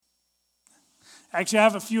Actually, I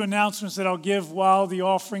have a few announcements that I'll give while the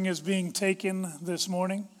offering is being taken this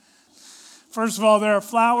morning. First of all, there are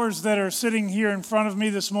flowers that are sitting here in front of me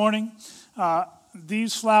this morning.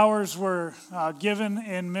 These flowers were given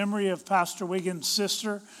in memory of Pastor Wiggins'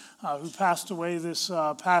 sister, who passed away this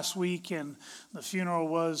past week, and the funeral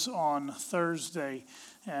was on Thursday.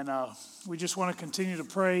 And we just want to continue to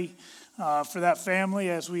pray for that family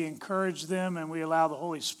as we encourage them and we allow the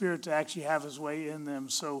Holy Spirit to actually have His way in them.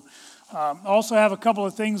 So also have a couple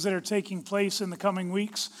of things that are taking place in the coming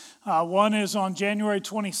weeks. One is on January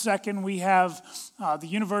 22nd, we have the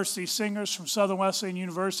university singers from Southern Wesleyan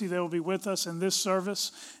University. They will be with us in this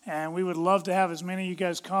service, and we would love to have as many of you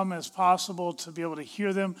guys come as possible to be able to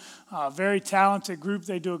hear them. Very talented group.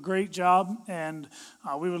 They do a great job, and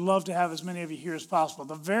we would love to have as many of you here as possible.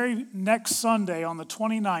 The very next Sunday on the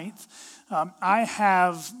 29th, I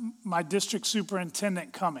have my district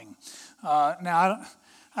superintendent coming. Now,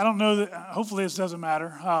 I don't know that, hopefully this doesn't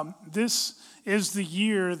matter. This is the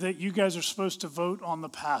year that you guys are supposed to vote on the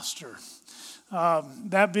pastor.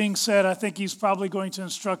 That being said, I think he's probably going to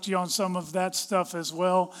instruct you on some of that stuff as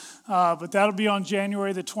well. But that'll be on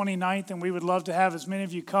January the 29th, and we would love to have as many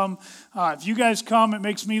of you come. If you guys come, it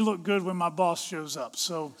makes me look good when my boss shows up.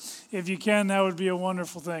 So if you can, that would be a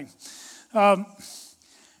wonderful thing.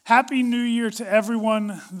 Happy New Year to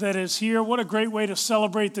everyone that is here. What a great way to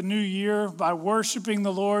celebrate the new year by worshiping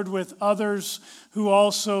the Lord with others who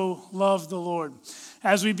also love the Lord.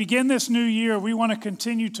 As we begin this new year, we want to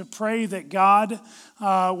continue to pray that God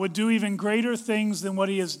would do even greater things than what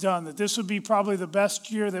He has done, that this would be probably the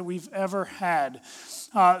best year that we've ever had.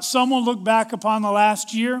 Some will look back upon the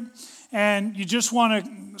last year, and you just want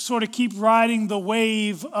to sort of keep riding the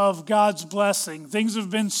wave of God's blessing. Things have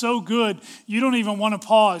been so good, you don't even want to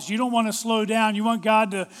pause. You don't want to slow down. You want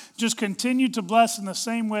God to just continue to bless in the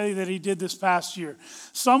same way that He did this past year.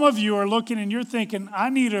 Some of you are looking and you're thinking, I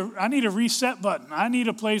need a reset button. I need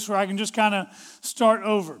a place where I can just kind of start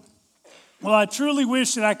over. Well, I truly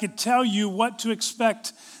wish that I could tell you what to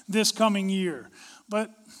expect this coming year.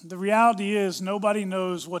 But the reality is nobody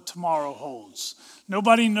knows what tomorrow holds.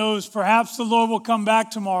 Nobody knows. Perhaps the Lord will come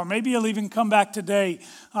back tomorrow. Maybe He'll even come back today.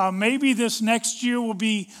 Maybe this next year will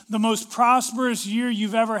be the most prosperous year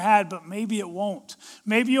you've ever had, but maybe it won't.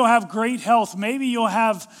 Maybe you'll have great health. Maybe you'll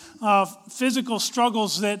have physical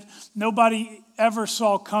struggles that nobody ever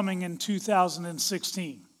saw coming in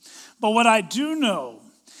 2016. But what I do know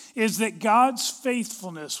is that God's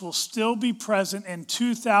faithfulness will still be present in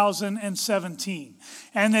 2017,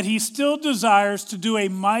 and that He still desires to do a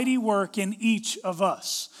mighty work in each of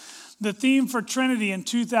us. The theme for Trinity in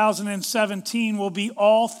 2017 will be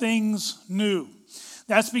all things new.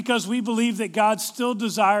 That's because we believe that God still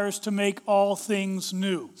desires to make all things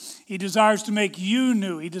new. He desires to make you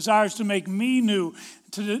new. He desires to make me new.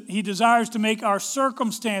 He desires to make our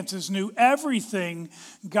circumstances new. Everything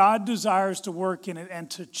God desires to work in it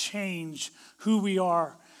and to change who we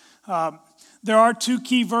are. There are two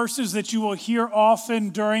key verses that you will hear often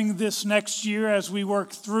during this next year as we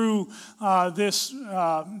work through this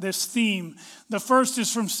theme. The first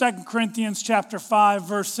is from 2 Corinthians chapter 5,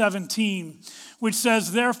 verse 17, which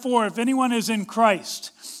says, "Therefore, if anyone is in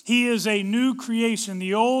Christ, he is a new creation.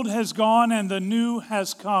 The old has gone and the new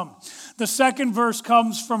has come." The second verse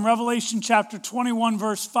comes from Revelation chapter 21,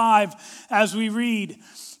 verse 5, as we read,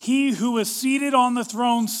 "He who is seated on the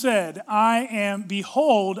throne said,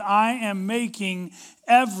 Behold, I am making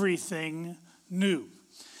everything new."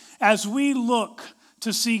 As we look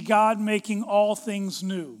to see God making all things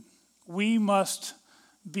new, we must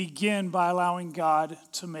begin by allowing God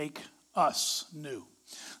to make us new.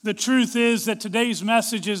 The truth is that today's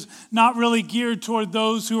message is not really geared toward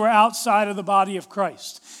those who are outside of the body of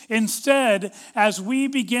Christ. Instead, as we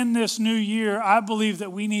begin this new year, I believe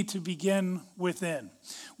that we need to begin within.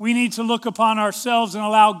 We need to look upon ourselves and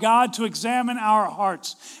allow God to examine our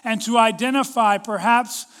hearts and to identify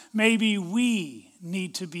perhaps maybe we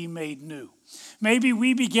need to be made new. Maybe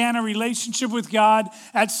we began a relationship with God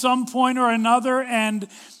at some point or another and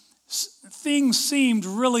things seemed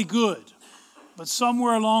really good. But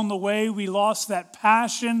somewhere along the way, we lost that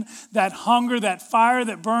passion, that hunger, that fire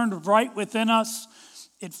that burned right within us.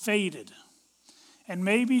 It faded. And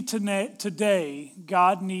maybe today,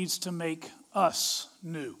 God needs to make us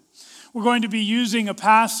new. We're going to be using a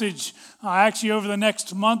passage, actually over the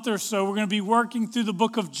next month or so, we're going to be working through the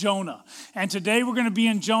book of Jonah. And today we're going to be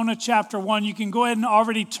in Jonah chapter 1. You can go ahead and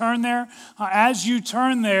already turn there. As you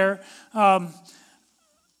turn there,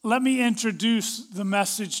 let me introduce the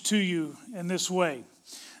message to you in this way.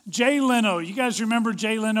 Jay Leno, you guys remember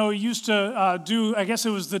Jay Leno? He used to do, I guess it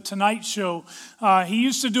was the Tonight Show. He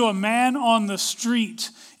used to do a man on the street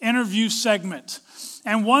interview segment.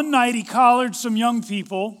 And one night he collared some young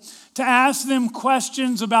people to ask them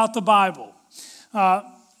questions about the Bible.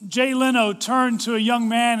 Jay Leno turned to a young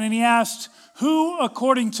man and he asked, who,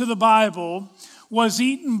 according to the Bible, was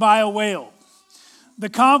eaten by a whale? The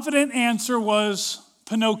confident answer was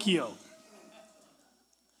Pinocchio.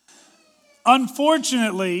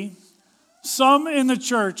 Unfortunately, some in the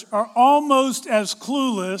church are almost as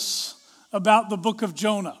clueless about the book of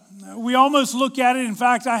Jonah. We almost look at it. In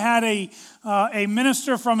fact, I had a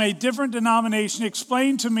minister from a different denomination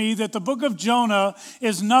explain to me that the book of Jonah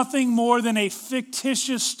is nothing more than a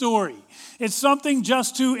fictitious story. It's something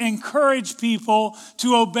just to encourage people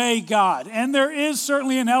to obey God. And there is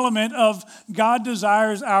certainly an element of God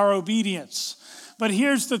desires our obedience. But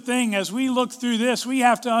here's the thing, as we look through this, we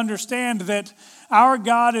have to understand that our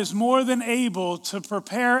God is more than able to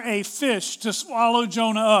prepare a fish to swallow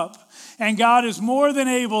Jonah up. And God is more than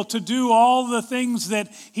able to do all the things that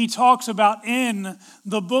he talks about in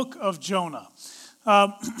the book of Jonah.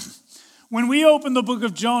 When we open the book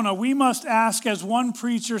of Jonah, we must ask, as one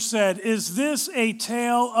preacher said, is this a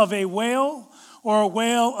tale of a whale or a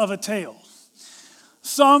whale of a tale?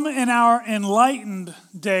 Some in our enlightened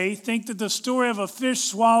day think that the story of a fish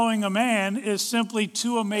swallowing a man is simply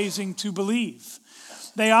too amazing to believe.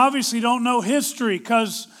 They obviously don't know history,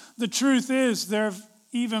 because the truth is there have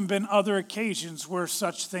even been other occasions where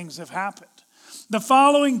such things have happened. The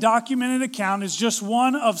following documented account is just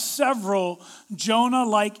one of several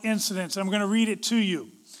Jonah-like incidents. I'm going to read it to you.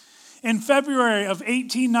 In February of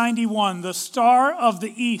 1891, the Star of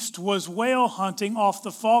the East was whale hunting off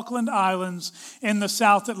the Falkland Islands in the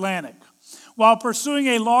South Atlantic. While pursuing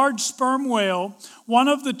a large sperm whale, one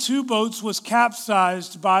of the two boats was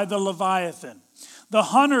capsized by the Leviathan. The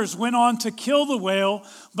hunters went on to kill the whale,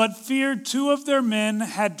 but feared two of their men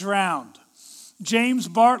had drowned. James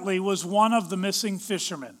Bartley was one of the missing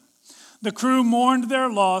fishermen. The crew mourned their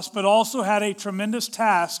loss, but also had a tremendous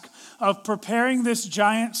task of preparing this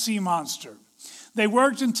giant sea monster. They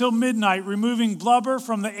worked until midnight, removing blubber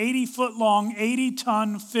from the 80-foot-long,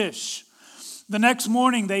 80-ton fish. The next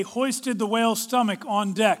morning, they hoisted the whale's stomach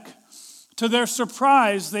on deck. To their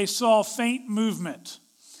surprise, they saw faint movement.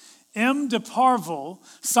 M. de Parville,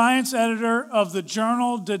 science editor of the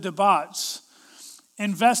Journal des Débats,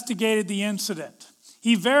 investigated the incident.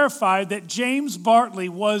 He verified that James Bartley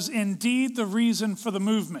was indeed the reason for the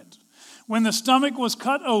movement. When the stomach was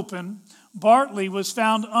cut open, Bartley was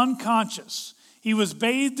found unconscious. He was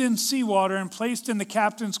bathed in seawater and placed in the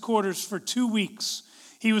captain's quarters for 2 weeks.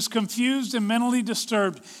 He was confused and mentally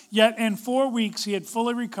disturbed, yet in 4 weeks he had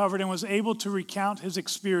fully recovered and was able to recount his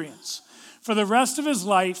experience. For the rest of his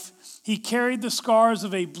life, he carried the scars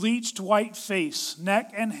of a bleached white face,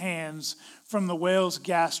 neck, and hands from the whale's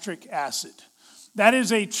gastric acid. That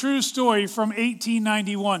is a true story from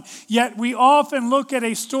 1891. Yet we often look at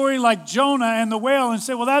a story like Jonah and the whale and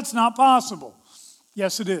say, well, that's not possible.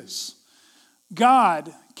 Yes, it is.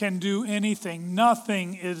 God can do anything.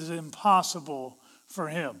 Nothing is impossible for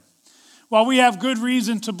him. While we have good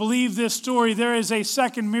reason to believe this story, there is a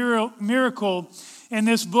second miracle in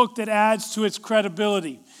this book that adds to its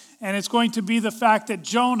credibility. And it's going to be the fact that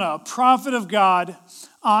Jonah, a prophet of God,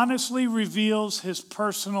 honestly reveals his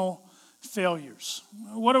personal failures.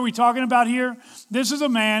 What are we talking about here? This is a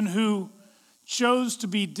man who chose to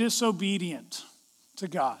be disobedient to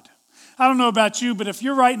God. I don't know about you, but if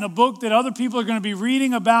you're writing a book that other people are going to be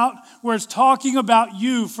reading about, where it's talking about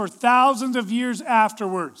you for thousands of years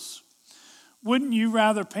afterwards, wouldn't you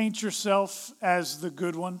rather paint yourself as the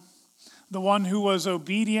good one? The one who was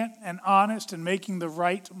obedient and honest and making the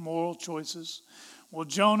right moral choices? Well,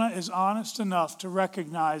 Jonah is honest enough to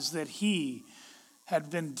recognize that he had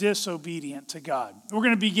been disobedient to God. We're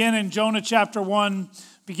going to begin in Jonah chapter 1,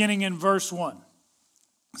 beginning in verse 1.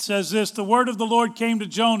 It says this, the word of the Lord came to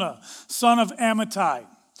Jonah, son of Amittai.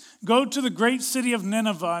 Go to the great city of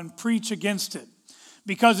Nineveh and preach against it,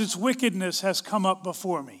 because its wickedness has come up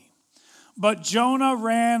before me. But Jonah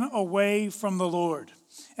ran away from the Lord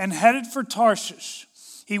and headed for Tarshish.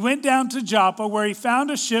 He went down to Joppa, where he found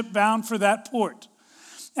a ship bound for that port.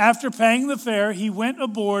 After paying the fare, he went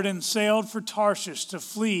aboard and sailed for Tarshish to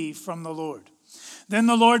flee from the Lord. Then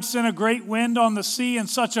the Lord sent a great wind on the sea, and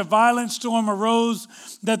such a violent storm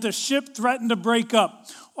arose that the ship threatened to break up.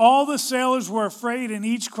 All the sailors were afraid, and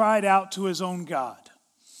each cried out to his own God.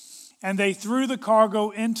 And they threw the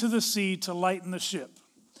cargo into the sea to lighten the ship.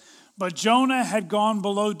 But Jonah had gone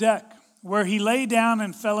below deck, where he lay down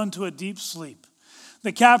and fell into a deep sleep.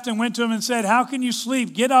 The captain went to him and said, "How can you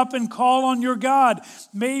sleep? Get up and call on your God.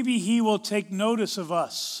 Maybe he will take notice of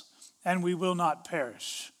us, and we will not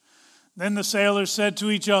perish." Then the sailors said to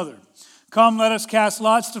each other, "Come, let us cast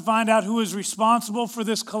lots to find out who is responsible for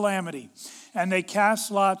this calamity." And they cast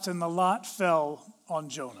lots, and the lot fell on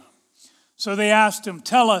Jonah. So they asked him,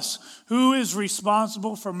 "Tell us, who is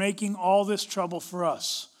responsible for making all this trouble for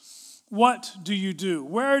us? What do you do?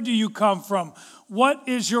 Where do you come from? What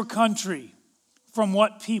is your country? From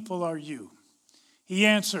what people are you?" He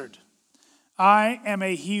answered, "I am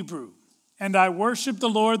a Hebrew, and I worship the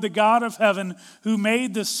Lord, the God of heaven, who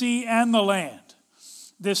made the sea and the land."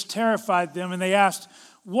 This terrified them, and they asked,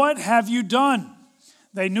 "What have you done?"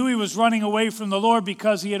 They knew he was running away from the Lord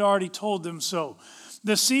because he had already told them so.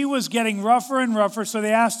 The sea was getting rougher and rougher, so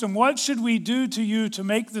they asked him, "What should we do to you to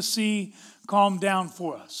make the sea calm down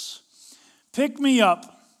for us?" "Pick me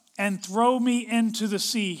up and throw me into the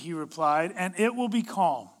sea," he replied, "and it will be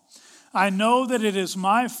calm. I know that it is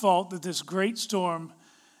my fault that this great storm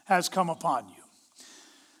has come upon you."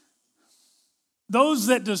 Those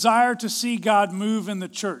that desire to see God move in the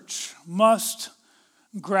church must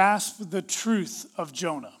grasp the truth of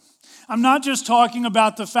Jonah. I'm not just talking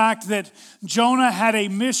about the fact that Jonah had a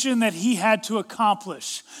mission that he had to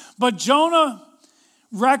accomplish, but Jonah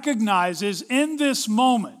recognizes in this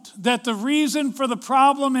moment that the reason for the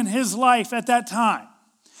problem in his life at that time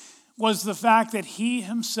was the fact that he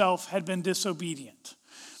himself had been disobedient.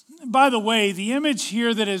 By the way, the image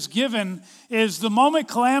here that is given is the moment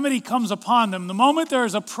calamity comes upon them, the moment there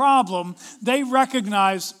is a problem, they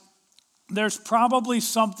recognize there's probably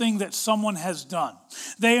something that someone has done.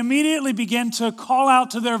 They immediately begin to call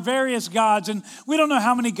out to their various gods, and we don't know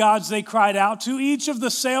how many gods they cried out to. Each of the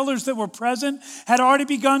sailors that were present had already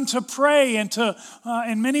begun to pray and to,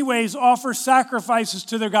 in many ways, offer sacrifices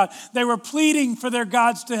to their God. They were pleading for their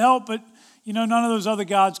gods to help, but none of those other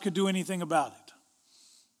gods could do anything about it.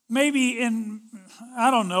 Maybe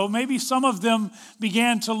maybe some of them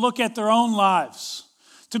began to look at their own lives,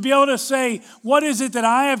 to be able to say, what is it that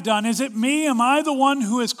I have done? Is it me? Am I the one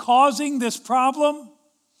who is causing this problem?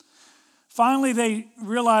 Finally, they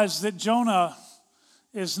realize that Jonah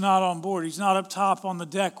is not on board. He's not up top on the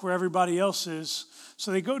deck where everybody else is.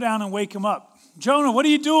 So they go down and wake him up. "Jonah, what are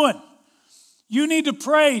you doing? You need to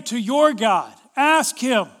pray to your God. Ask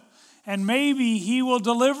him, and maybe he will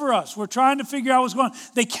deliver us. We're trying to figure out what's going on."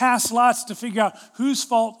 They cast lots to figure out whose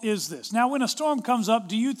fault is this. Now, when a storm comes up,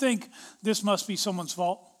 do you think this must be someone's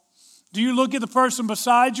fault? Do you look at the person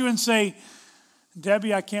beside you and say,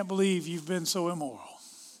 "Debbie, I can't believe you've been so immoral"?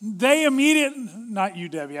 They immediately, not you,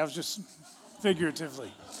 Debbie, I was just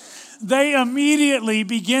figuratively. They immediately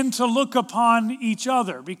begin to look upon each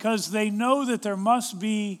other because they know that there must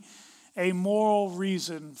be a moral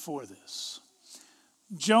reason for this.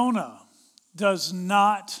 Jonah does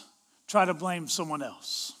not try to blame someone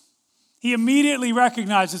else. He immediately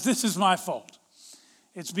recognizes, this is my fault.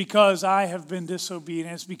 It's because I have been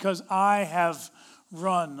disobedient. It's because I have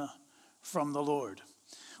run from the Lord.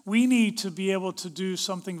 We need to be able to do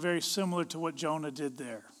something very similar to what Jonah did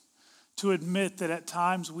there, to admit that at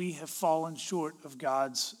times we have fallen short of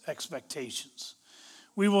God's expectations.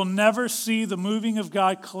 We will never see the moving of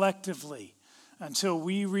God collectively until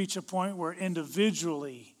we reach a point where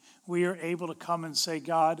individually we are able to come and say,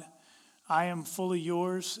 "God, I am fully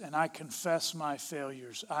yours and I confess my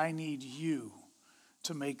failures. I need you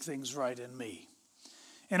to make things right in me."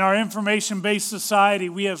 In our information-based society,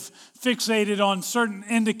 we have fixated on certain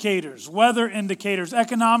indicators, weather indicators,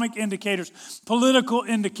 economic indicators, political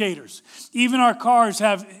indicators. Even our cars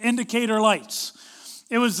have indicator lights.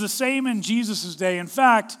 It was the same in Jesus' day. In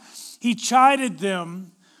fact, he chided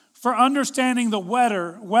them for understanding the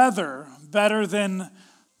weather better than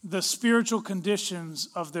the spiritual conditions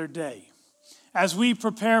of their day. As we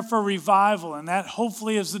prepare for revival, and that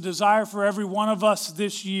hopefully is the desire for every one of us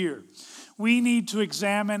this year, we need to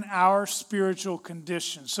examine our spiritual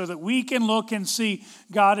condition so that we can look and see,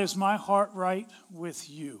 God, is my heart right with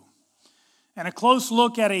you? And a close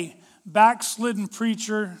look at a backslidden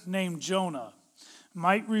preacher named Jonah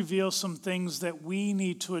might reveal some things that we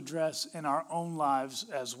need to address in our own lives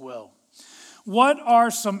as well. What are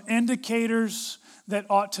some indicators that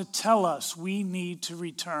ought to tell us we need to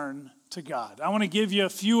return to God? I want to give you a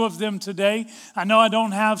few of them today. I know I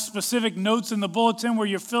don't have specific notes in the bulletin where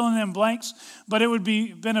you're filling in blanks, but it would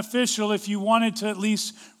be beneficial if you wanted to at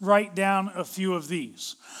least write down a few of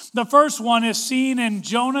these. The first one is seen in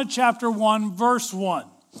Jonah chapter 1, verse 1.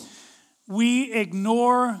 We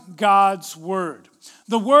ignore God's word.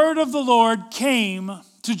 The word of the Lord came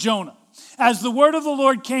to Jonah. As the word of the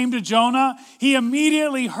Lord came to Jonah, he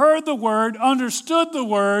immediately heard the word, understood the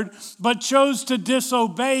word, but chose to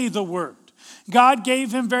disobey the word. God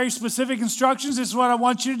gave him very specific instructions. This is what I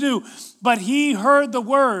want you to do. But he heard the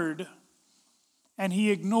word and he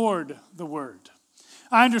ignored the word.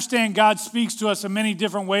 I understand God speaks to us in many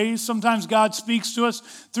different ways. Sometimes God speaks to us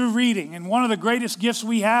through reading. And one of the greatest gifts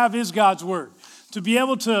we have is God's word. To be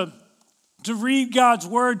able to read God's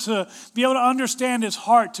word, to be able to understand his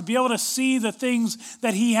heart, to be able to see the things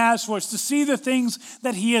that he has for us, to see the things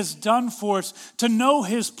that he has done for us, to know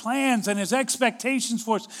his plans and his expectations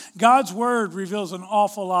for us. God's word reveals an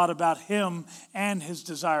awful lot about him and his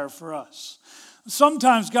desire for us.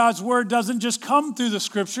 Sometimes God's word doesn't just come through the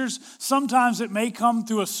scriptures. Sometimes it may come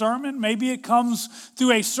through a sermon. Maybe it comes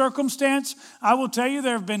through a circumstance. I will tell you,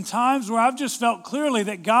 there have been times where I've just felt clearly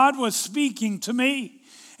that God was speaking to me.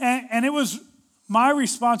 And it was my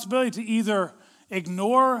responsibility to either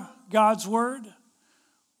ignore God's word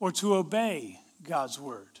or to obey God's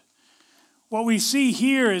word. What we see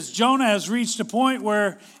here is Jonah has reached a point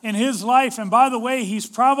where in his life, and by the way, he's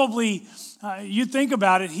probably, you think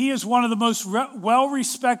about it, he is one of the most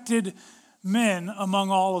well-respected men among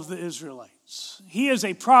all of the Israelites. He is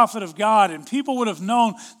a prophet of God, and people would have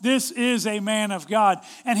known this is a man of God.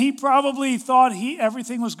 And he probably thought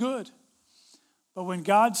everything was good. But when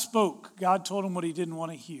God spoke, God told him what he didn't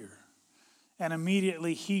want to hear. And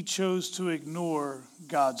immediately he chose to ignore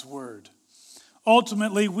God's word.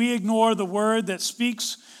 Ultimately, we ignore the word that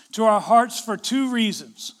speaks to our hearts for two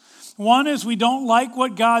reasons. One is we don't like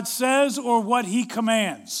what God says or what he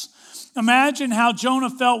commands. Imagine how Jonah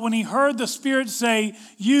felt when he heard the Spirit say,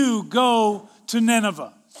 "You go to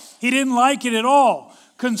Nineveh." He didn't like it at all.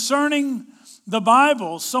 Concerning the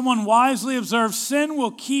Bible, someone wisely observed, sin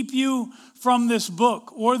will keep you from this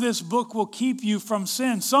book, or this book will keep you from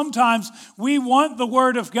sin. Sometimes we want the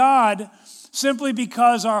word of God simply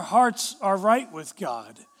because our hearts are right with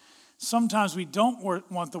God. Sometimes we don't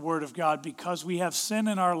want the word of God because we have sin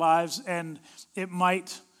in our lives and it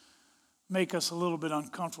might make us a little bit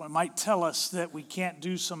uncomfortable. It might tell us that we can't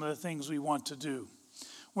do some of the things we want to do.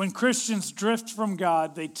 When Christians drift from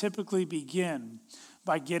God, they typically begin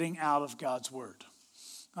by getting out of God's word.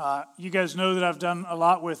 You guys know that I've done a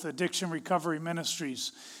lot with addiction recovery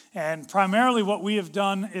ministries. And primarily what we have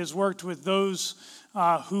done is worked with those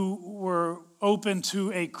who were open to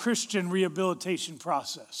a Christian rehabilitation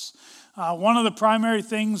process. One of the primary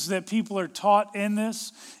things that people are taught in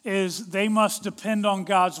this is they must depend on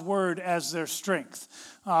God's word as their strength.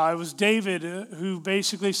 It was David who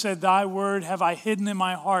basically said, "Thy word have I hidden in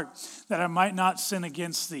my heart that I might not sin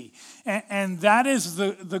against thee." And that is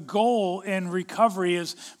the goal in recovery,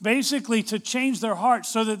 is basically to change their heart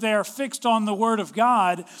so that they are fixed on the word of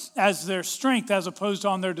God as their strength as opposed to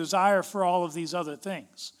on their desire for all of these other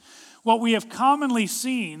things. What we have commonly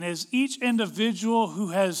seen is each individual who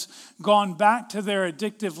has gone back to their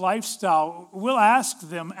addictive lifestyle, we'll ask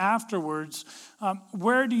them afterwards,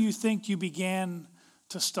 where do you think you began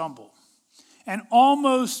to stumble? And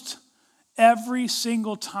almost every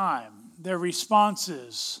single time their response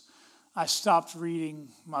is, I stopped reading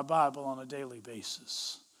my Bible on a daily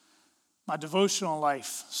basis. My devotional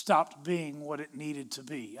life stopped being what it needed to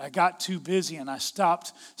be. I got too busy and I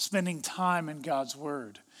stopped spending time in God's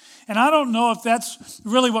word. And I don't know if that's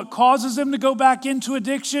really what causes them to go back into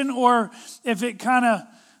addiction, or if it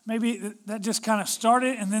maybe that just kind of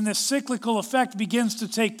started, and then this cyclical effect begins to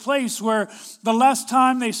take place where the less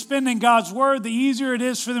time they spend in God's word, the easier it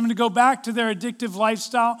is for them to go back to their addictive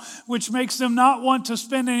lifestyle, which makes them not want to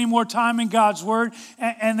spend any more time in God's word,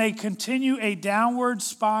 and they continue a downward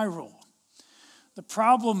spiral. The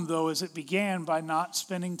problem, though, is it began by not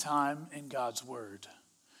spending time in God's word.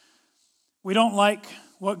 We don't like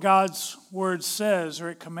what God's word says, or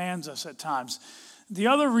it commands us at times. The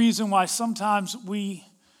other reason why sometimes we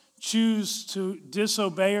choose to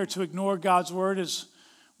disobey or to ignore God's word is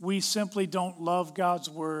we simply don't love God's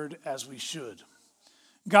word as we should.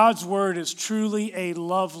 God's word is truly a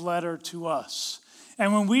love letter to us.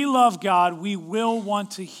 And when we love God, we will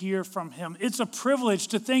want to hear from him. It's a privilege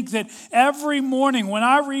to think that every morning when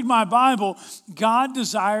I read my Bible, God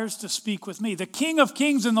desires to speak with me. The King of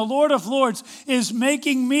Kings and the Lord of Lords is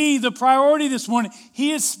making me the priority this morning.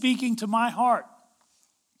 He is speaking to my heart.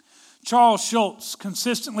 Charles Schulz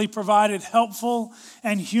consistently provided helpful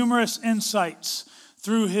and humorous insights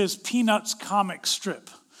through his Peanuts comic strip.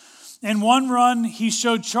 In one run, he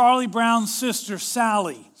showed Charlie Brown's sister,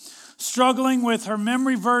 Sally, struggling with her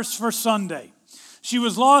memory verse for Sunday. She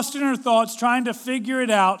was lost in her thoughts, trying to figure it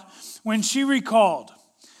out, when she recalled,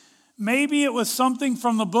 maybe it was something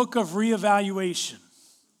from the book of Reevaluation.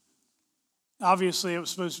 Obviously, it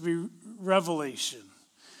was supposed to be revelation.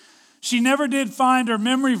 She never did find her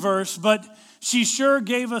memory verse, but she sure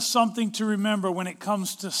gave us something to remember when it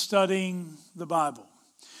comes to studying the Bible.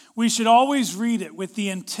 We should always read it with the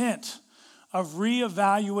intent of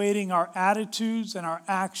reevaluating our attitudes and our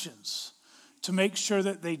actions to make sure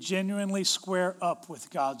that they genuinely square up with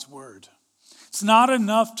God's Word. It's not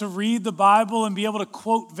enough to read the Bible and be able to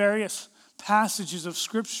quote various passages of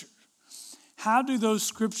Scripture. How do those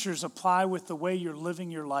Scriptures apply with the way you're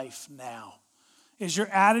living your life now? Is your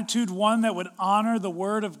attitude one that would honor the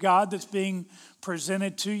Word of God that's being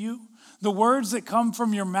presented to you? The words that come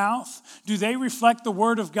from your mouth, do they reflect the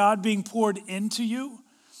Word of God being poured into you?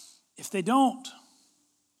 If they don't,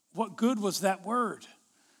 what good was that word?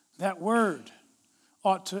 That word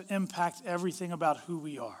ought to impact everything about who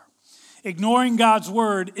we are. Ignoring God's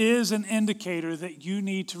Word is an indicator that you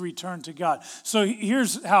need to return to God. So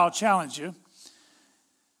here's how I'll challenge you.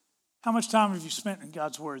 How much time have you spent in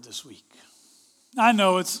God's Word this week? I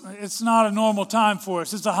know it's not a normal time for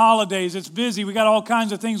us. It's the holidays. It's busy. We got all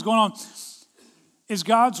kinds of things going on. Is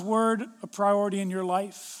God's Word a priority in your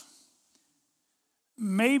life?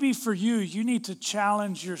 Maybe for you, you need to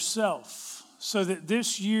challenge yourself so that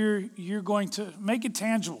this year you're going to make it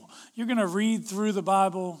tangible. You're going to read through the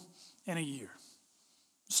Bible in a year.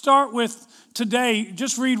 Start with today,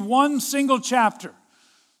 just read one single chapter.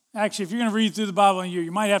 Actually, if you're going to read through the Bible in a year,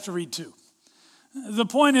 you might have to read two. The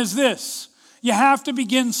point is this. You have to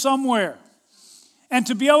begin somewhere. And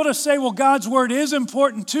to be able to say, well, God's Word is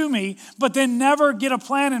important to me, but then never get a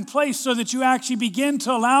plan in place so that you actually begin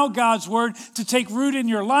to allow God's Word to take root in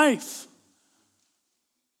your life.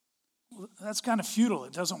 That's kind of futile.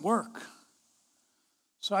 It doesn't work.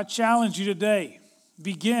 So I challenge you today,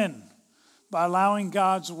 begin by allowing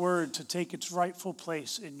God's Word to take its rightful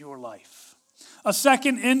place in your life. A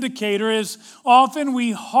second indicator is often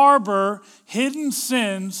we harbor hidden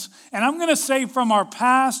sins, and I'm going to say from our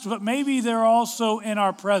past, but maybe they're also in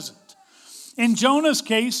our present. In Jonah's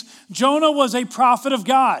case, Jonah was a prophet of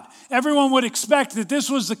God. Everyone would expect that this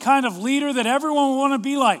was the kind of leader that everyone would want to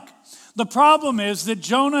be like. The problem is that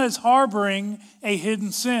Jonah is harboring a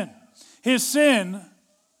hidden sin. His sin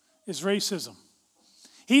is racism.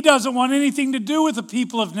 He doesn't want anything to do with the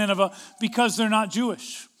people of Nineveh because they're not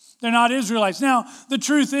Jewish. They're not Israelites. Now, the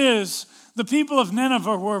truth is, the people of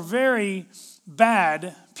Nineveh were very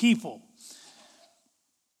bad people.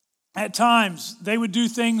 At times, they would do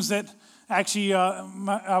things that actually,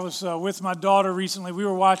 I was with my daughter recently. We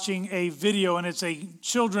were watching a video, and it's a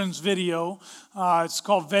children's video. It's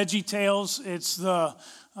called Veggie Tales. It's the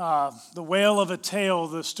Whale of a Tale,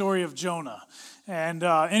 the story of Jonah. And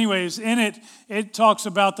anyways, in it, it talks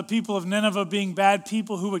about the people of Nineveh being bad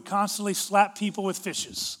people who would constantly slap people with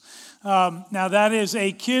fishes. Now, that is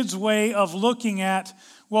a kid's way of looking at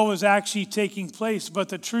what was actually taking place. But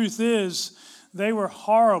the truth is, they were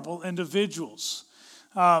horrible individuals.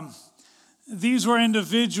 These were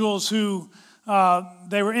individuals who,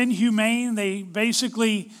 they were inhumane.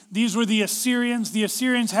 These were the Assyrians. The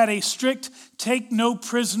Assyrians had a strict take no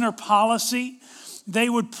prisoner policy. They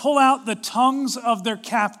would pull out the tongues of their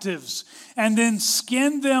captives and then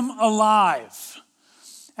skin them alive.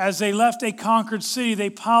 As they left a conquered city, they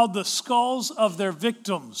piled the skulls of their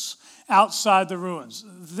victims outside the ruins.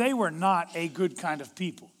 They were not a good kind of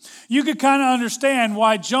people. You could kind of understand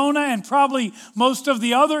why Jonah and probably most of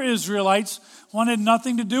the other Israelites wanted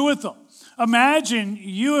nothing to do with them. Imagine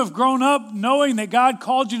you have grown up knowing that God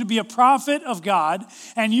called you to be a prophet of God,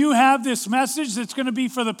 and you have this message that's going to be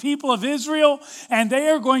for the people of Israel, and they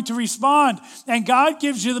are going to respond. And God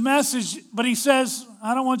gives you the message, but he says,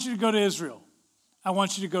 I don't want you to go to Israel. I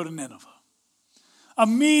want you to go to Nineveh.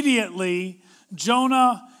 Immediately,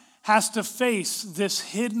 Jonah has to face this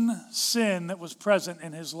hidden sin that was present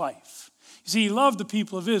in his life. You see, he loved the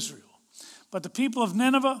people of Israel, but the people of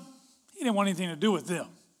Nineveh, he didn't want anything to do with them.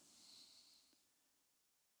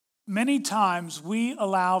 Many times we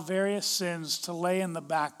allow various sins to lay in the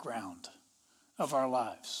background of our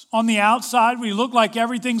lives. On the outside, we look like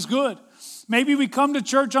everything's good. Maybe we come to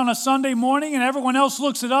church on a Sunday morning and everyone else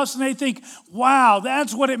looks at us and they think, wow,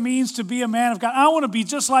 that's what it means to be a man of God. I want to be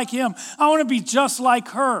just like him. I want to be just like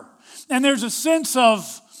her. And there's a sense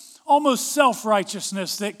of almost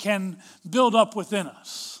self-righteousness that can build up within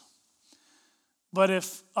us. But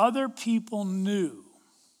if other people knew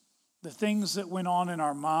the things that went on in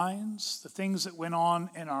our minds, the things that went on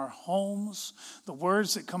in our homes, the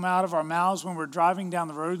words that come out of our mouths when we're driving down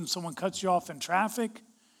the road and someone cuts you off in traffic,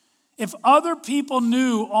 if other people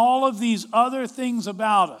knew all of these other things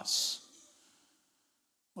about us,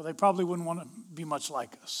 well, they probably wouldn't want to be much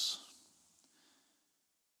like us.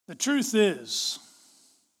 The truth is,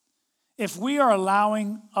 If we are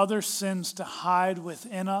allowing other sins to hide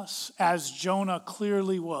within us, as Jonah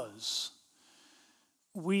clearly was,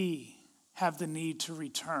 we have the need to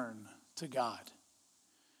return to God.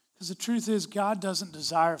 Because the truth is, God doesn't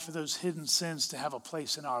desire for those hidden sins to have a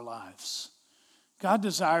place in our lives. God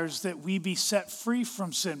desires that we be set free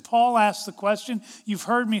from sin. Paul asked the question, you've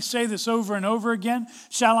heard me say this over and over again,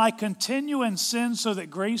 shall I continue in sin so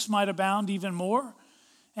that grace might abound even more?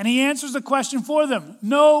 And he answers the question for them,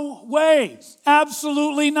 no way,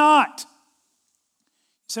 absolutely not.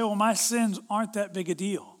 You say, well, my sins aren't that big a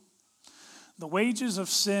deal. The wages of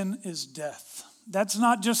sin is death. That's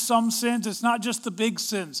not just some sins, it's not just the big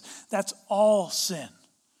sins, that's all sin.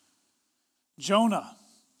 Jonah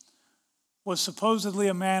was supposedly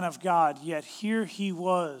a man of God, yet here he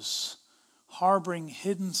was harboring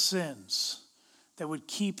hidden sins that would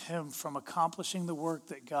keep him from accomplishing the work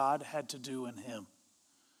that God had to do in him.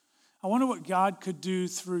 I wonder what God could do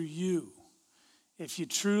through you if you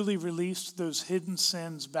truly released those hidden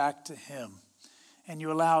sins back to him and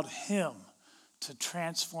you allowed him to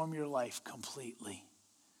transform your life completely.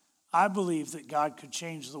 I believe that God could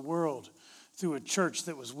change the world through a church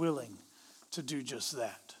that was willing to do just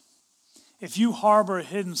that. If you harbor a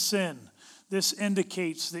hidden sin, this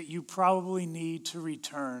indicates that you probably need to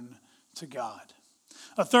return to God.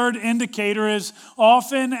 A third indicator is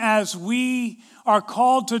often as we are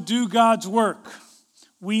called to do God's work,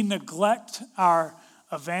 we neglect our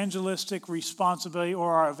evangelistic responsibility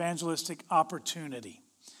or our evangelistic opportunity.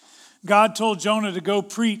 God told Jonah to go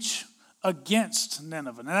preach against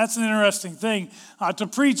Nineveh. And that's an interesting thing. To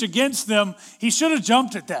preach against them, he should have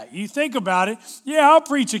jumped at that. You think about it. Yeah, I'll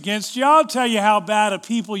preach against you. I'll tell you how bad a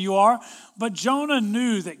people you are. But Jonah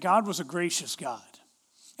knew that God was a gracious God.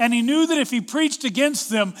 And he knew that if he preached against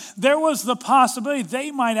them, there was the possibility they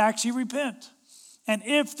might actually repent. And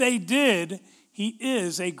if they did, he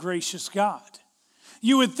is a gracious God.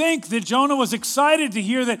 You would think that Jonah was excited to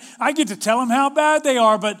hear that I get to tell them how bad they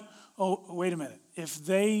are, but oh, wait a minute. If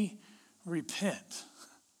they repent,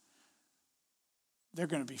 they're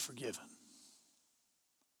going to be forgiven.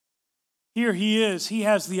 Here he is. He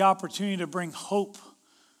has the opportunity to bring hope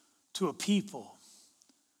to a people,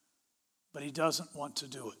 but he doesn't want to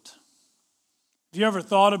do it. Have you ever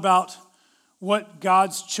thought about what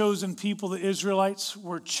God's chosen people, the Israelites,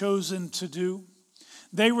 were chosen to do?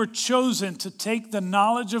 They were chosen to take the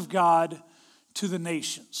knowledge of God to the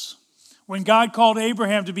nations. When God called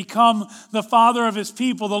Abraham to become the father of his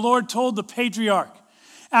people, the Lord told the patriarch,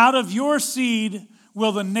 out of your seed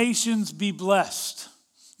will the nations be blessed.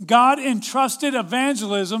 God entrusted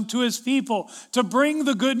evangelism to his people to bring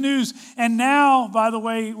the good news. And now, by the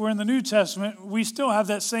way, we're in the New Testament, we still have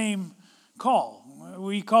that same call.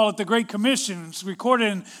 We call it the Great Commission. It's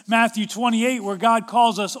recorded in Matthew 28, where God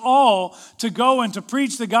calls us all to go and to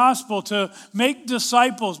preach the gospel, to make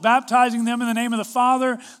disciples, baptizing them in the name of the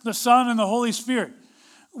Father, the Son, and the Holy Spirit.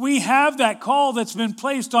 We have that call that's been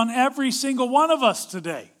placed on every single one of us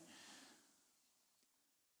today.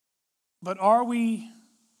 But are we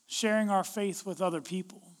sharing our faith with other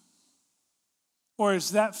people? Or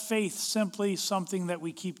is that faith simply something that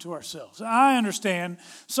we keep to ourselves? I understand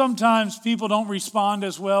sometimes people don't respond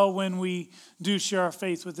as well when we do share our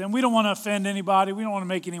faith with them. We don't want to offend anybody. We don't want to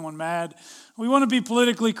make anyone mad. We want to be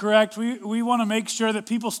politically correct. We want to make sure that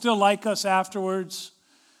people still like us afterwards.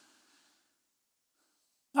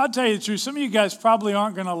 I'll tell you the truth. Some of you guys probably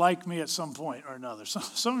aren't going to like me at some point or another.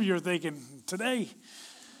 Some of you are thinking, today.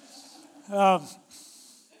 But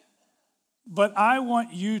I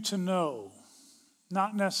want you to know,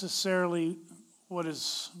 not necessarily what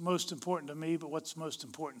is most important to me, but what's most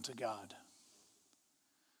important to God.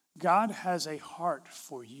 God has a heart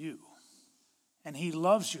for you, and he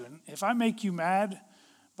loves you. And if I make you mad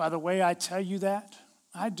by the way I tell you that,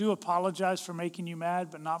 I do apologize for making you mad,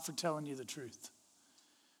 but not for telling you the truth.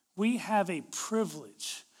 We have a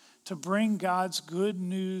privilege to bring God's good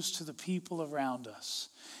news to the people around us.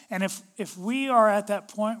 And if we are at that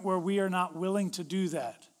point where we are not willing to do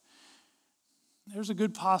that, there's a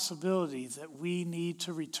good possibility that we need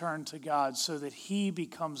to return to God so that he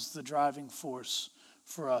becomes the driving force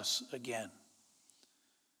for us again.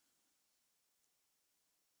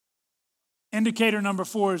 Indicator number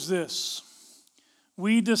 4 is this.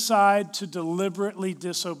 We decide to deliberately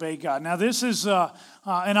disobey God. Now, this is an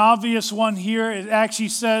obvious one here. It actually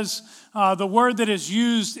says the word that is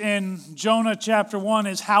used in Jonah chapter 1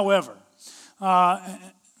 is however.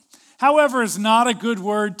 However is not a good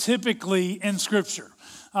word typically in Scripture.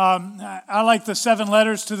 I like the 7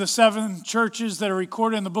 letters to the 7 churches that are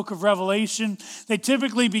recorded in the book of Revelation. They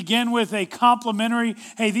typically begin with a complimentary,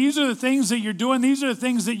 hey, these are the things that you're doing. These are the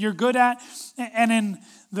things that you're good at. And in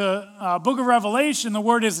the book of Revelation, the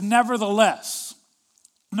word is nevertheless.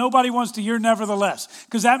 Nobody wants to hear nevertheless,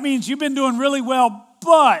 because that means you've been doing really well,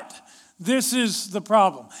 but this is the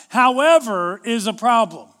problem. However is a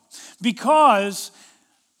problem, because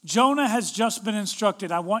Jonah has just been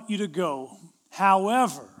instructed, I want you to go.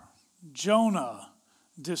 However, Jonah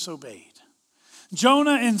disobeyed.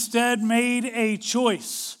 Jonah instead made a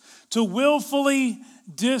choice to willfully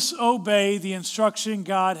disobey the instruction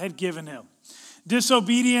God had given him.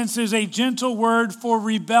 Disobedience is a gentle word for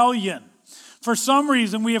rebellion. For some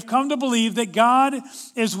reason, we have come to believe that God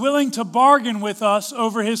is willing to bargain with us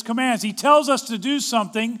over his commands. He tells us to do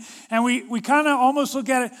something, and we kind of almost look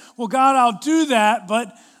at it, well, God, I'll do that,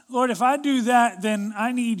 but Lord, if I do that, then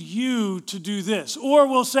I need you to do this. Or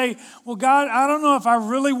we'll say, well, God, I don't know if I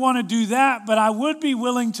really want to do that, but I would be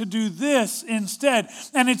willing to do this instead.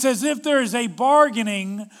 And it's as if there is a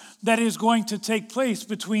bargaining that is going to take place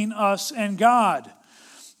between us and God.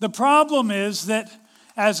 The problem is that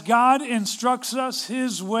as God instructs us,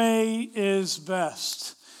 his way is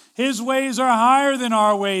best. His ways are higher than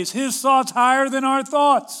our ways. His thoughts higher than our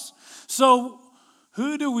thoughts. So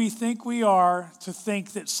who do we think we are to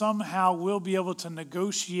think that somehow we'll be able to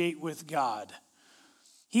negotiate with God?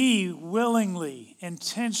 He willingly,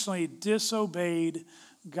 intentionally disobeyed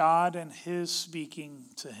God and his speaking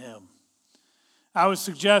to him. I would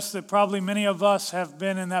suggest that probably many of us have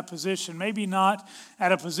been in that position. Maybe not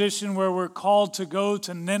at a position where we're called to go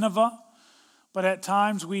to Nineveh, but at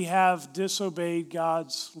times we have disobeyed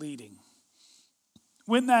God's leading.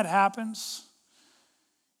 When that happens,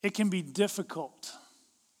 it can be difficult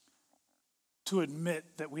to admit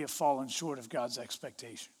that we have fallen short of God's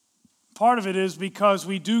expectation. Part of it is because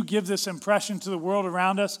we do give this impression to the world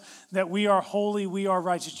around us that we are holy, we are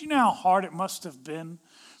righteous. You know how hard it must have been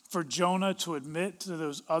for Jonah to admit to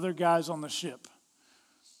those other guys on the ship,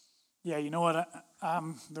 yeah, you know what,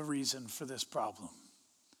 I'm the reason for this problem.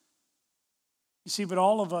 You see, but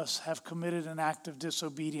all of us have committed an act of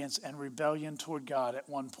disobedience and rebellion toward God at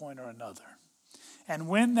one point or another. And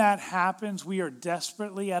when that happens, we are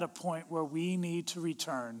desperately at a point where we need to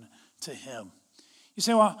return to him. You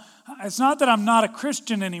say, well, it's not that I'm not a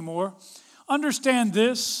Christian anymore. Understand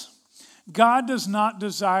this. God does not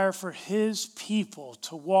desire for his people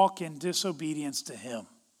to walk in disobedience to him.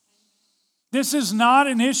 This is not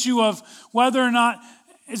an issue of whether or not,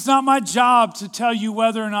 it's not my job to tell you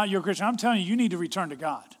whether or not you're a Christian. I'm telling you, you need to return to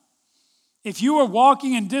God. If you are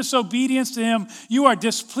walking in disobedience to him, you are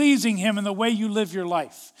displeasing him in the way you live your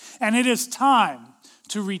life. And it is time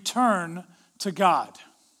to return to God.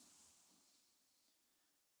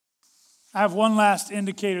 I have one last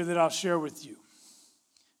indicator that I'll share with you.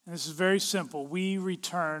 And this is very simple. We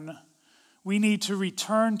need to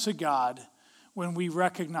return to God when we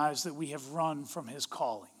recognize that we have run from his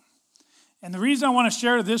calling. And the reason I want to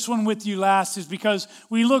share this one with you last is because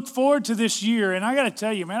we look forward to this year. And I got to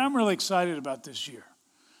tell you, man, I'm really excited about this year.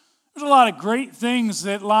 There's a lot of great things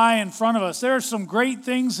that lie in front of us. There are some great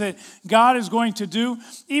things that God is going to do.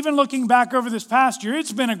 Even looking back over this past year,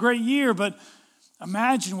 it's been a great year, but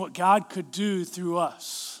imagine what God could do through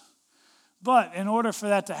us. But in order for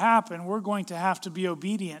that to happen, we're going to have to be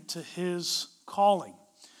obedient to his calling.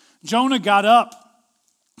 Jonah got up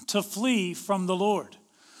to flee from the Lord.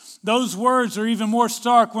 Those words are even more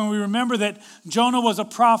stark when we remember that Jonah was a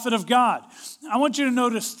prophet of God. I want you to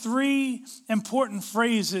notice three important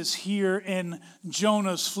phrases here in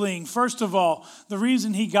Jonah's fleeing. First of all, the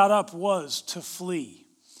reason he got up was to flee.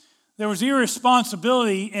 There was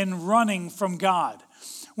irresponsibility in running from God.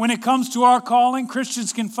 When it comes to our calling,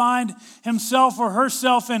 Christians can find himself or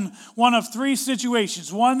herself in one of three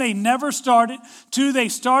situations. One, they never started. Two, they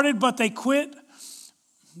started but they quit.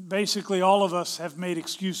 Basically, all of us have made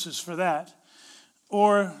excuses for that.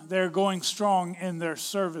 Or they're going strong in their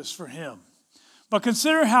service for him. But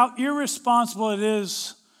consider how irresponsible it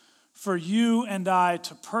is for you and I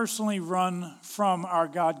to personally run from our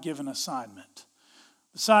God-given assignment.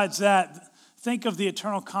 Besides that, think of the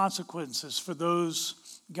eternal consequences for those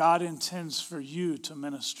God intends for you to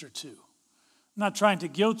minister to. I'm not trying to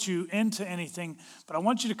guilt you into anything, but I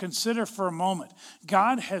want you to consider for a moment.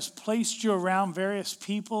 God has placed you around various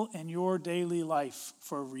people in your daily life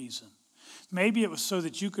for a reason. Maybe it was so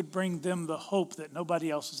that you could bring them the hope that nobody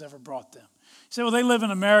else has ever brought them. You say, well, they live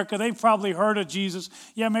in America. They've probably heard of Jesus.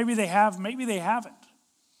 Yeah, maybe they have. Maybe they haven't.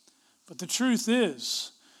 But the truth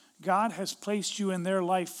is, God has placed you in their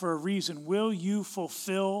life for a reason. Will you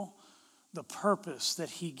fulfill the purpose that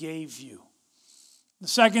he gave you? The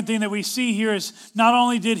second thing that we see here is not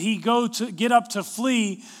only did he get up to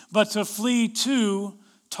flee, but to flee to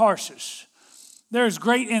Tarshish. There's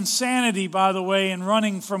great insanity, by the way, in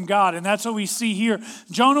running from God, and that's what we see here.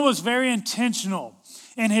 Jonah was very intentional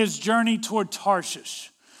in his journey toward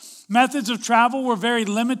Tarshish. Methods of travel were very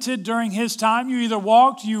limited during his time. You either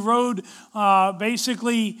walked, you rode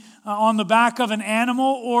basically on the back of an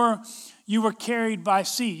animal, or you were carried by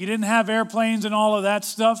sea. You didn't have airplanes and all of that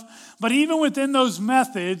stuff. But even within those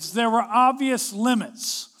methods, there were obvious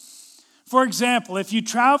limits. For example, if you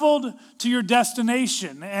traveled to your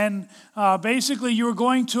destination and basically you were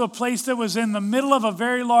going to a place that was in the middle of a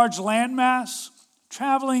very large landmass,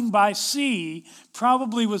 traveling by sea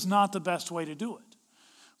probably was not the best way to do it.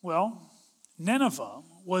 Well, Nineveh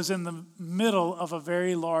was in the middle of a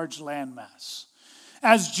very large landmass.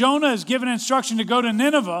 As Jonah is given instruction to go to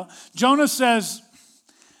Nineveh, Jonah says,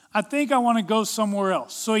 I think I want to go somewhere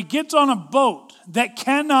else. So he gets on a boat that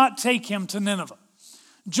cannot take him to Nineveh.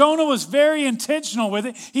 Jonah was very intentional with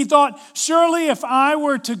it. He thought, surely if I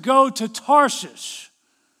were to go to Tarshish,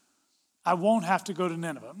 I won't have to go to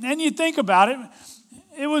Nineveh. And you think about it,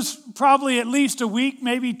 it was probably at least a week,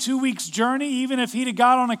 maybe 2 weeks journey, even if he'd have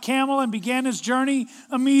got on a camel and began his journey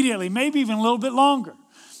immediately, maybe even a little bit longer.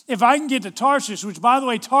 If I can get to Tarshish, which by the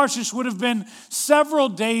way, Tarshish would have been several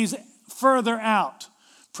days further out,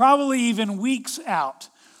 probably even weeks out.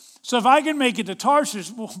 So if I can make it to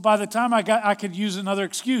Tarshish, well, by the time I could use another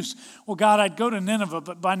excuse. Well, God, I'd go to Nineveh,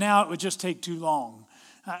 but by now it would just take too long.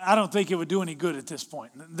 I don't think it would do any good at this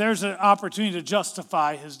point. There's an opportunity to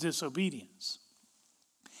justify his disobedience.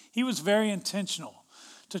 He was very intentional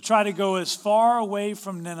to try to go as far away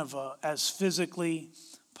from Nineveh as physically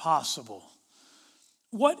possible.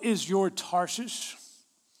 What is your Tarshish?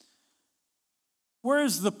 Where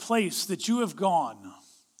is the place that you have gone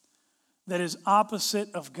that is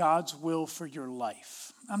opposite of God's will for your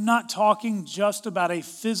life? I'm not talking just about a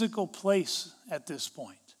physical place at this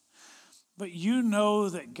point, but you know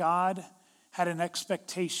that God had an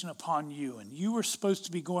expectation upon you, and you were supposed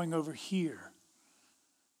to be going over here,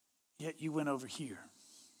 yet you went over here.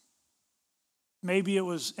 Maybe it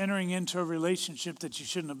was entering into a relationship that you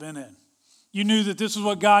shouldn't have been in. You knew that this is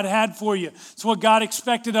what God had for you. It's what God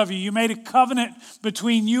expected of you. You made a covenant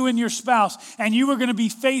between you and your spouse, and you were going to be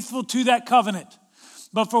faithful to that covenant.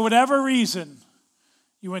 But for whatever reason,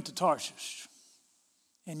 you went to Tarshish.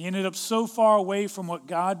 And you ended up so far away from what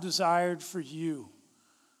God desired for you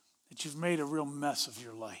that you've made a real mess of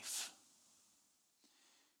your life.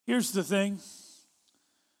 Here's the thing.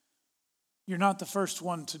 You're not the first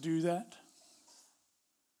one to do that.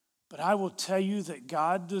 But I will tell you that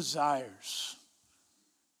God desires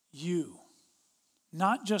you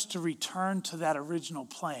not just to return to that original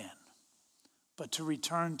plan, but to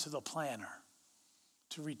return to the planner,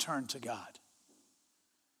 to return to God.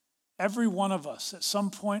 Every one of us at some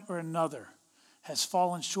point or another has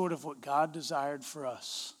fallen short of what God desired for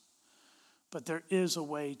us, but there is a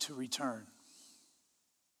way to return.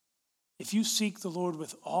 If you seek the Lord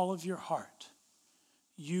with all of your heart,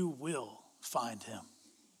 you will find him.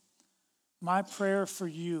 My prayer for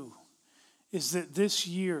you is that this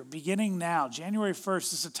year, beginning now, January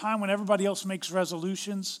 1st, is a time when everybody else makes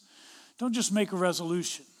resolutions. Don't just make a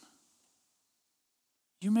resolution.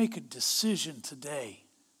 You make a decision today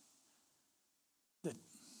that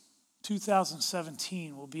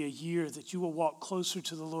 2017 will be a year that you will walk closer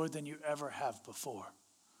to the Lord than you ever have before.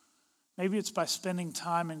 Maybe it's by spending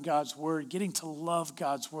time in God's Word, getting to love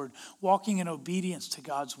God's Word, walking in obedience to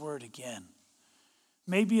God's Word again.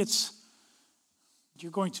 Maybe it's you're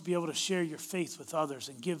going to be able to share your faith with others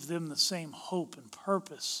and give them the same hope and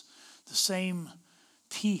purpose, the same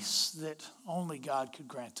peace that only God could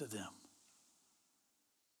grant to them.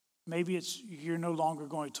 Maybe it's you're no longer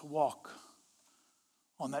going to walk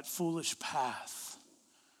on that foolish path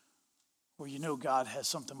where you know God has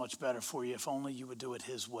something much better for you if only you would do it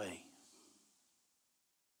his way.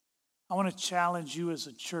 I want to challenge you as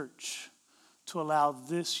a church to allow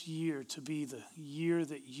this year to be the year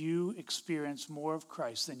that you experience more of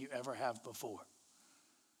Christ than you ever have before.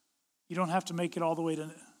 You don't have to make it all the way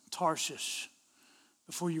to Tarshish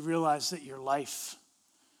before you realize that your life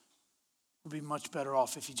would be much better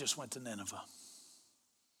off if you just went to Nineveh.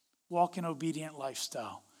 Walk an obedient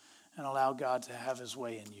lifestyle and allow God to have his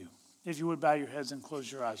way in you. If you would bow your heads and close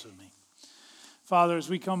your eyes with me. Father, as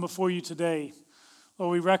we come before you today,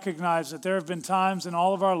 Lord, we recognize that there have been times in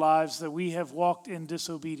all of our lives that we have walked in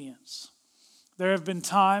disobedience. There have been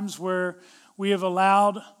times where we have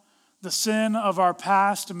allowed the sin of our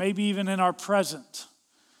past, maybe even in our present,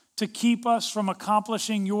 to keep us from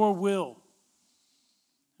accomplishing your will.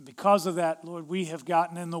 And because of that, Lord, we have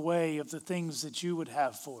gotten in the way of the things that you would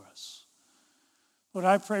have for us. Lord,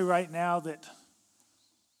 I pray right now that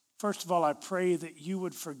First of all, I pray that you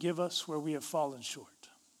would forgive us where we have fallen short.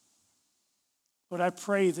 Lord, I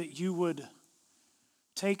pray that you would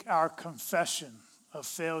take our confession of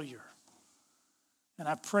failure, and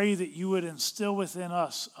I pray that you would instill within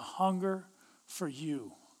us a hunger for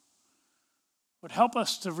you. Lord, help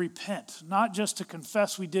us to repent, not just to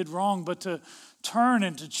confess we did wrong, but to turn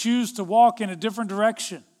and to choose to walk in a different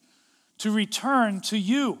direction, to return to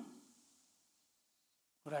you.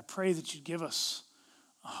 Lord, I pray that you'd give us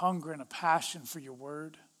a hunger and a passion for your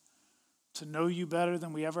word, to know you better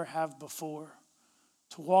than we ever have before,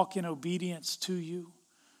 to walk in obedience to you,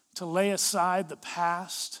 to lay aside the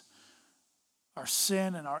past, our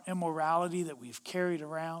sin and our immorality that we've carried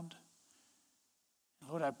around.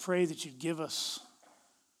 Lord, I pray that you'd give us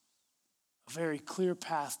a very clear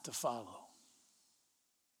path to follow.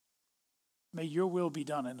 May your will be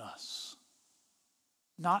done in us.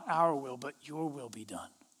 Not our will, but your will be done.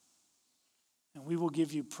 And we will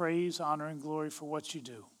give you praise, honor, and glory for what you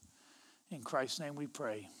do. In Christ's name we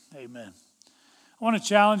pray. Amen. I want to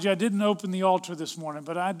challenge you. I didn't open the altar this morning,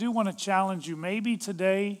 but I do want to challenge you. Maybe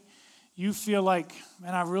today you feel like,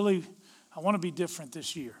 man, I want to be different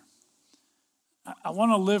this year. I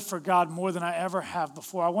want to live for God more than I ever have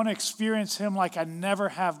before. I want to experience him like I never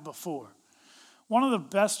have before. One of the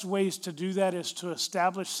best ways to do that is to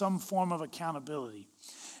establish some form of accountability.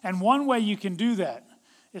 And one way you can do that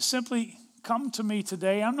is simply come to me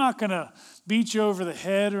today. I'm not going to beat you over the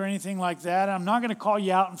head or anything like that. I'm not going to call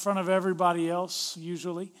you out in front of everybody else,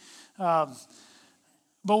 usually. But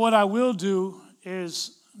what I will do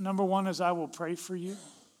is, number one, is I will pray for you.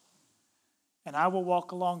 And I will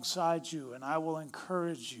walk alongside you, and I will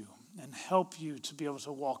encourage you and help you to be able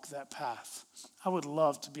to walk that path. I would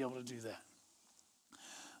love to be able to do that.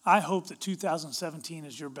 I hope that 2017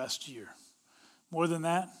 is your best year. More than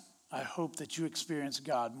that, I hope that you experience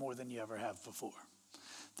God more than you ever have before.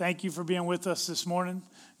 Thank you for being with us this morning.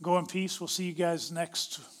 Go in peace. We'll see you guys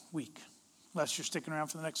next week, unless you're sticking around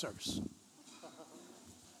for the next service.